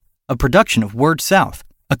a production of Word South,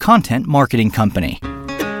 a content marketing company.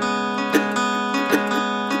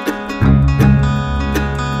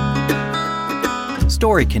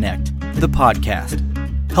 Story Connect, the podcast,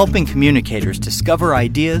 helping communicators discover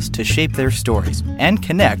ideas to shape their stories and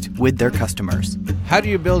connect with their customers. How do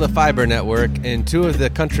you build a fiber network in two of the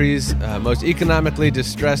country's most economically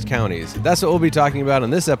distressed counties? That's what we'll be talking about on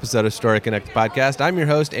this episode of Story Connect podcast. I'm your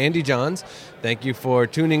host, Andy Johns. Thank you for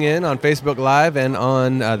tuning in on Facebook Live and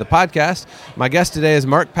on the podcast. My guest today is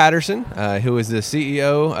Mark Patterson, who is the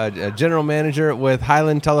CEO, general manager with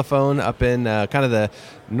Highland Telephone up in kind of the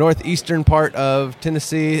northeastern part of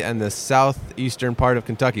Tennessee and the southeastern part of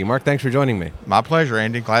Kentucky. Mark, thanks for joining me. My pleasure,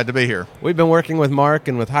 Andy. Glad to be here. We've been working with Mark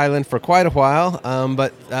and with Highland for quite a while,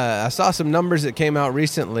 but I saw some numbers that came out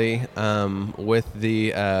recently with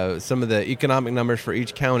the some of the economic numbers for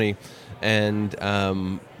each county, and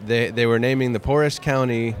they were naming the poorest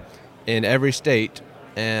county in every state,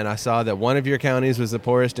 and I saw that one of your counties was the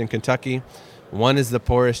poorest in Kentucky. One is the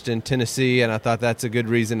poorest in Tennessee, and I thought that's a good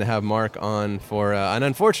reason to have Mark on for an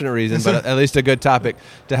unfortunate reason, but at least a good topic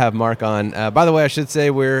to have Mark on. By the way, I should say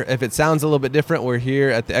if it sounds a little bit different, we're here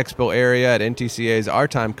at the Expo area at NTCA's Our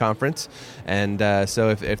Time conference, and so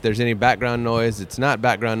if there's any background noise, it's not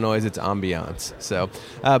background noise, it's ambiance. So,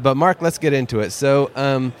 but Mark, let's get into it.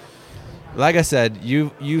 So, like I said,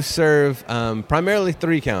 you serve primarily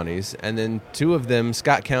three counties, and then two of them,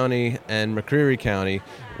 Scott County and McCreary County,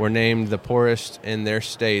 were named the poorest in their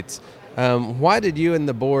states. Why did you and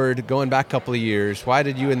the board, going back a couple of years, why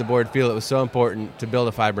did you and the board feel it was so important to build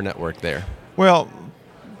a fiber network there? Well,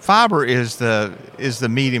 fiber is the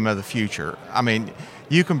medium of the future. I mean,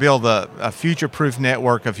 you can build a future-proof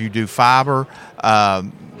network if you do fiber.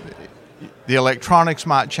 The electronics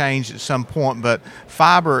might change at some point, but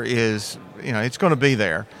fiber is, it's going to be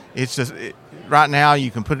there. It's just right now you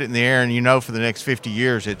can put it in the air, and for the next 50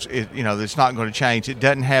 years it's not going to change. It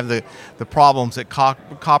doesn't have the problems that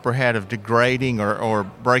copper had of degrading or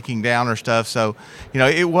breaking down or stuff. So,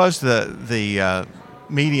 it was the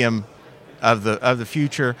medium of the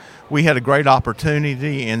future. We had a great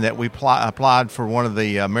opportunity in that we applied for one of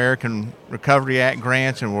the American Recovery Act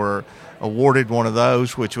grants and were awarded one of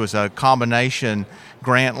those, which was a combination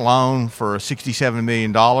grant loan for $67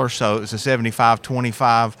 million. So it was a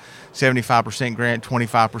 75-25, 75% grant,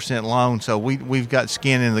 25% loan. So we've got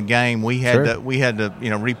skin in the game. We had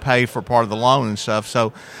to repay for part of the loan and stuff.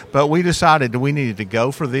 So, but we decided that we needed to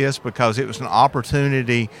go for this because it was an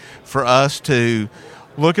opportunity for us to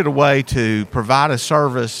look at a way to provide a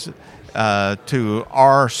service to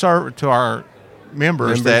our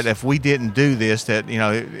members that if we didn't do this, that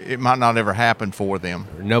it might not ever happen for them.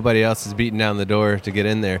 Nobody else is beating down the door to get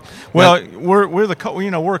in there. Well, we're a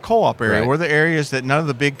co-op area. Right. We're the areas that none of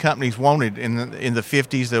the big companies wanted in the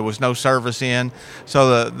 50s. There was no service in,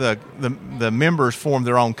 so the members formed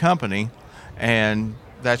their own company, and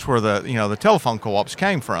that's where the telephone co-ops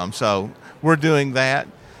came from. So we're doing that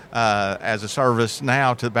as a service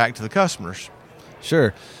now back to the customers.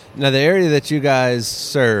 Sure. Now, the area that you guys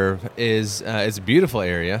serve is it's a beautiful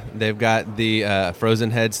area. They've got the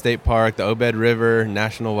Frozen Head State Park, the Obed River,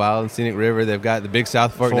 National Wild and Scenic River. They've got the Big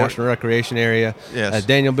South Fork National Recreation Area. Yes.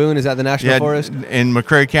 Daniel Boone, is that the National Forest? In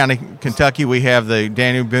McCreary County, Kentucky, we have the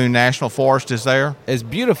Daniel Boone National Forest is there. It's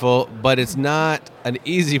beautiful, but it's not an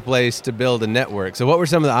easy place to build a network. So what were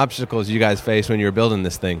some of the obstacles you guys faced when you were building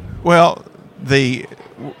this thing? Well,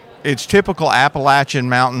 it's typical Appalachian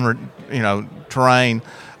mountain, terrain.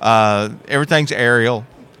 Everything's aerial,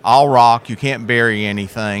 all rock. You can't bury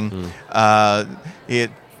anything. A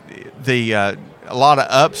lot of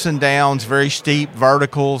ups and downs, very steep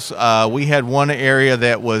verticals. We had one area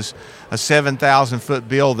that was a 7,000-foot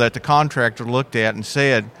build that the contractor looked at and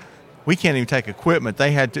said, "We can't even take equipment."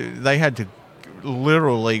 They had to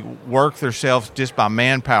literally work themselves just by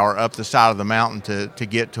manpower up the side of the mountain to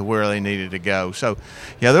get to where they needed to go. So,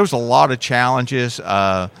 there was a lot of challenges.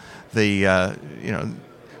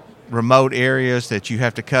 Remote areas that you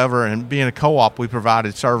have to cover, and being a co-op, we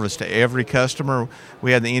provided service to every customer.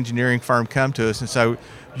 We had the engineering firm come to us and say,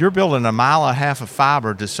 "You're building a mile and a half of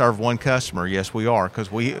fiber to serve one customer." Yes, we are, because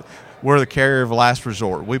we're the carrier of last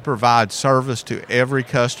resort. We provide service to every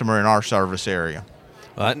customer in our service area.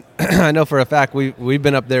 Well, I know for a fact we've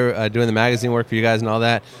been up there doing the magazine work for you guys and all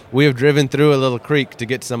that. We have driven through a little creek to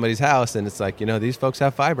get to somebody's house, and it's like, these folks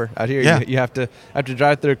have fiber out here. Yeah. You have to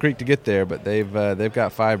drive through a creek to get there, but they've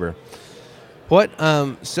got fiber. What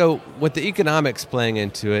so with the economics playing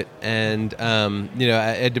into it, and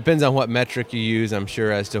it depends on what metric you use, I'm sure,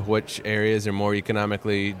 as to which areas are more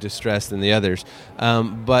economically distressed than the others.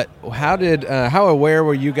 But how aware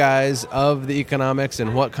were you guys of the economics, and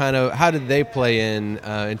how did they play in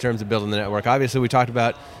terms of building the network? Obviously, we talked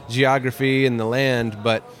about geography and the land,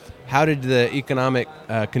 but how did the economic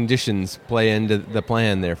conditions play into the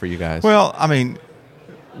plan there for you guys? Well, I mean,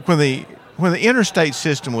 when the interstate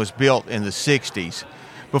system was built in the 60s,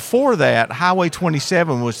 before that, Highway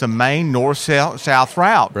 27 was the main north-south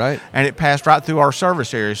route. Right. And it passed right through our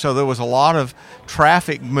service area. So there was a lot of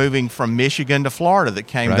traffic moving from Michigan to Florida that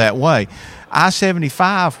came that way.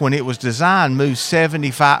 I-75, when it was designed, moved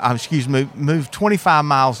 25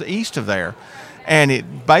 miles east of there. And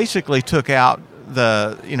it basically took out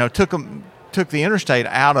took the interstate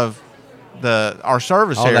out of our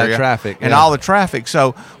service area, all that traffic, and all the traffic.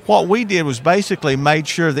 So what we did was basically made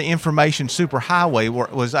sure the information superhighway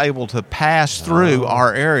was able to pass through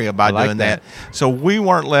our area by doing that. So we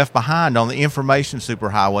weren't left behind on the information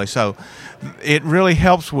superhighway. So it really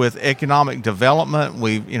helps with economic development.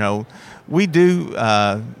 We've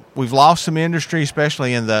lost some industry,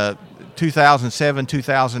 especially in the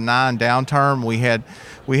 2007-2009 downturn.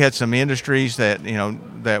 We had some industries that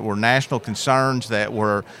were national concerns that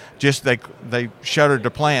were just they shuttered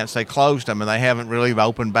the plants, they closed them, and they haven't really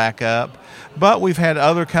opened back up. But we've had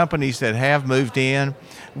other companies that have moved in.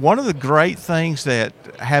 One of the great things that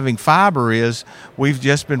having fiber is we've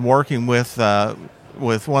just been working with one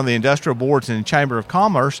of the industrial boards in the Chamber of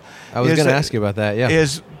Commerce. I was going to ask you about that. Yeah,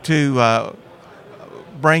 is to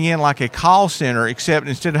bring in like a call center, except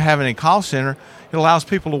instead of having a call center, it allows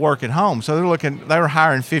people to work at home. So they were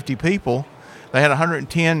hiring 50 people. They had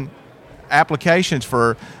 110 applications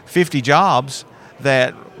for 50 jobs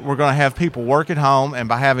that were going to have people work at home, and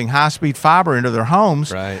by having high-speed fiber into their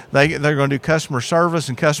homes, right, they're going to do customer service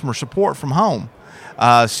and customer support from home.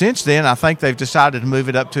 Since then, I think they've decided to move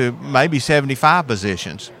it up to maybe 75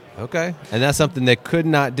 positions. Okay. And that's something they could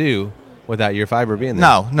not do without your fiber being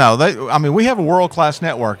there. No. We have a world-class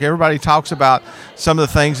network. Everybody talks about some of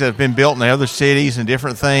the things that have been built in the other cities and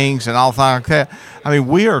different things and all things like that. I mean,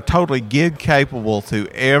 we are totally gig capable to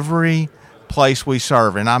every place we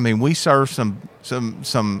serve. And we serve some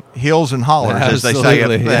hills and hollers, as they say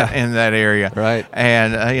in that area. Right.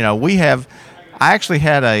 And I actually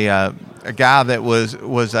had a guy that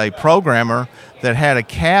was a programmer that had a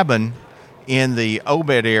cabin in the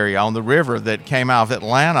Obed area on the river that came out of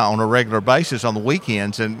Atlanta on a regular basis on the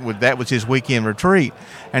weekends, and that was his weekend retreat.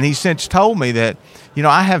 And he since told me that,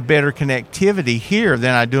 I have better connectivity here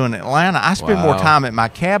than I do in Atlanta. I spend more time at my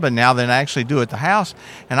cabin now than I actually do at the house,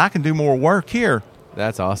 and I can do more work here.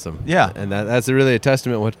 That's awesome. Yeah. And that's really a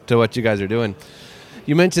testament to what you guys are doing.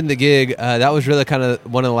 You mentioned the gig. That was really kind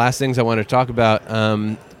of one of the last things I wanted to talk about,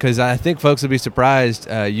 because I think folks will be surprised.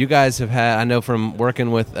 You guys have had, I know from working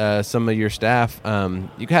with some of your staff,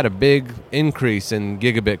 you've had a big increase in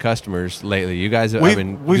gigabit customers lately. You guys have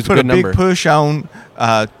we've put a big push on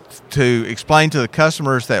to explain to the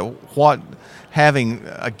customers that what having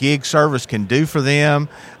a gig service can do for them,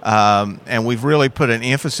 and we've really put an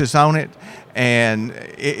emphasis on it. And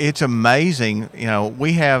it's amazing.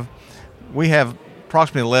 We have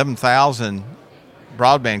approximately 11,000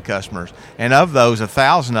 broadband customers, and of those,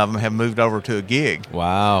 1,000 of them have moved over to a gig.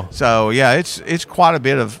 Wow! So yeah, it's quite a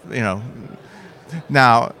bit of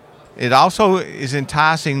Now, it also is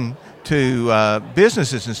enticing to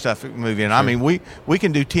businesses and stuff that move in. Sure. I mean, we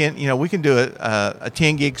can do 10. We can do a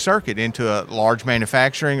 10 gig circuit into a large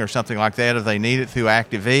manufacturing or something like that if they need it through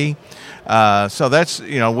Active-E. So that's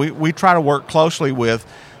we try to work closely with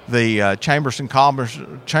the Chamber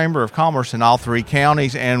of Commerce in all three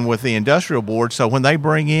counties, and with the industrial board. So when they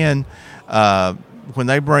bring in a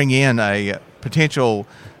potential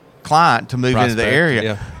client to move into the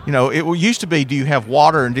area, it used to be, do you have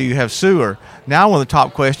water and do you have sewer? Now, one of the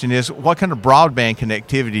top question is, what kind of broadband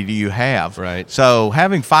connectivity do you have? Right. So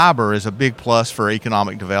having fiber is a big plus for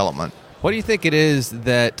economic development. What do you think it is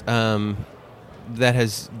that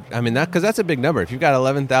has, because that's a big number. If you've got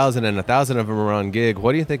 11,000 and 1,000 of them are on gig,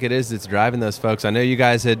 what do you think it is that's driving those folks? I know you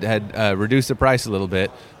guys had reduced the price a little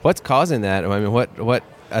bit. What's causing that? What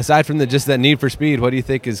aside from just that need for speed, what do you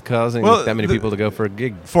think is causing that many people to go for a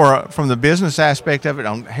gig? From the business aspect of it,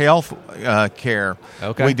 on health care,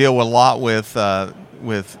 we deal a lot with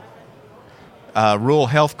rural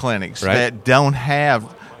health clinics that don't have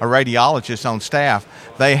a radiologist on staff.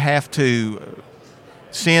 They have to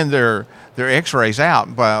send their X-rays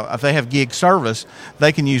out. But if they have gig service,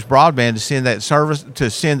 they can use broadband to send that service to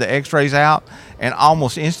send the X-rays out, and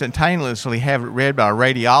almost instantaneously have it read by a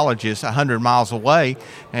radiologist 100 miles away.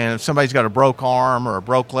 And if somebody's got a broke arm or a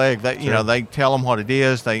broke leg, they they tell them what it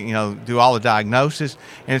is. They do all the diagnosis,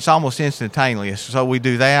 and it's almost instantaneous. So we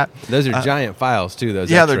do that. Those are giant files too. Those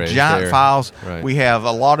yeah, X-rays. they're giant files. Right. We have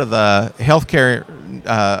a lot of the healthcare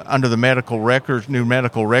under the new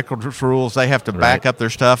medical records rules. They have to back up their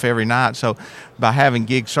stuff every night. So by having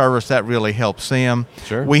gig service, that really helps them.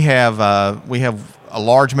 Sure. We have a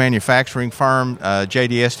large manufacturing firm,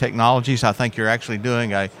 JDS Technologies. I think you're actually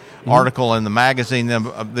doing a article in the magazine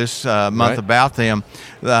this month about them.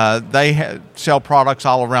 They sell products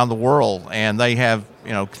all around the world, and they have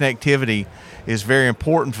connectivity is very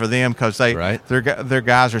important for them because their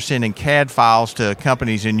guys are sending CAD files to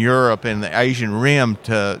companies in Europe and the Asian Rim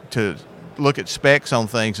to look at specs on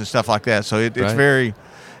things and stuff like that. So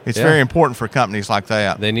it's very important for companies like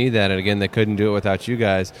that. They need that, and again, they couldn't do it without you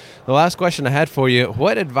guys. The last question I had for you,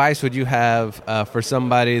 what advice would you have for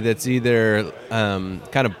somebody that's either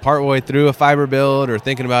kind of partway through a fiber build or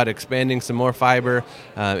thinking about expanding some more fiber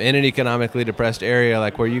in an economically depressed area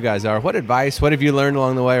like where you guys are? What have you learned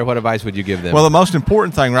along the way, or what advice would you give them? Well, the most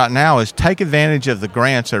important thing right now is take advantage of the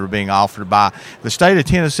grants that are being offered by the state of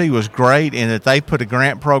Tennessee. Was great in that they put a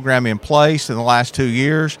grant program in place in the last 2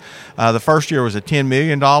 years. The first year was a $10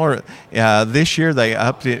 million. This year they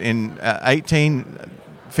upped it in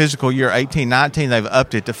fiscal year 18-19. They've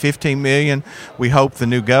upped it to $15 million. We hope the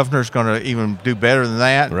new governor's going to even do better than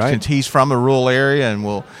that, since he's from a rural area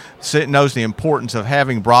and knows the importance of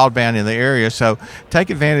having broadband in the area. So take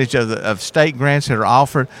advantage of state grants that are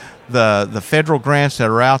offered. The federal grants that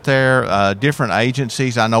are out there, different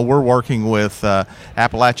agencies. I know we're working with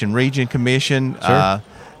Appalachian Region Commission. Sure.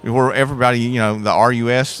 Where everybody, the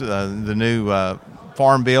RUS, the new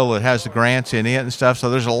farm bill that has the grants in it and stuff. So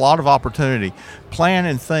there's a lot of opportunity. Plan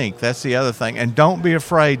and think. That's the other thing. And don't be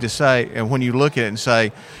afraid to say, and when you look at it and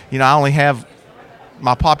say, I only have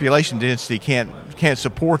my population density can't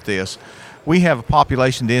support this. We have a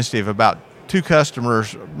population density of about 2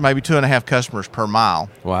 customers, maybe 2.5 customers per mile.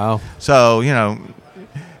 Wow. So,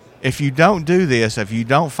 if you don't do this, if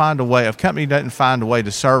a company doesn't find a way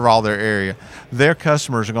to serve all their area, their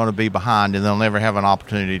customers are going to be behind, and they'll never have an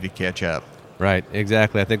opportunity to catch up. Right,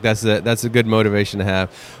 exactly. I think that's a good motivation to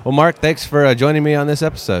have. Well, Mark, thanks for joining me on this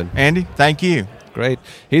episode. Andy, thank you. Great.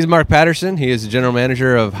 He's Mark Patterson. He is the general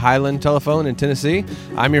manager of Highland Telephone in Tennessee.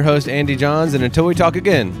 I'm your host, Andy Johns, and until we talk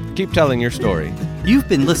again, keep telling your story. You've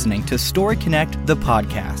been listening to Story Connect, the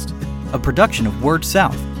podcast, a production of Word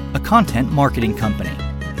South, a content marketing company.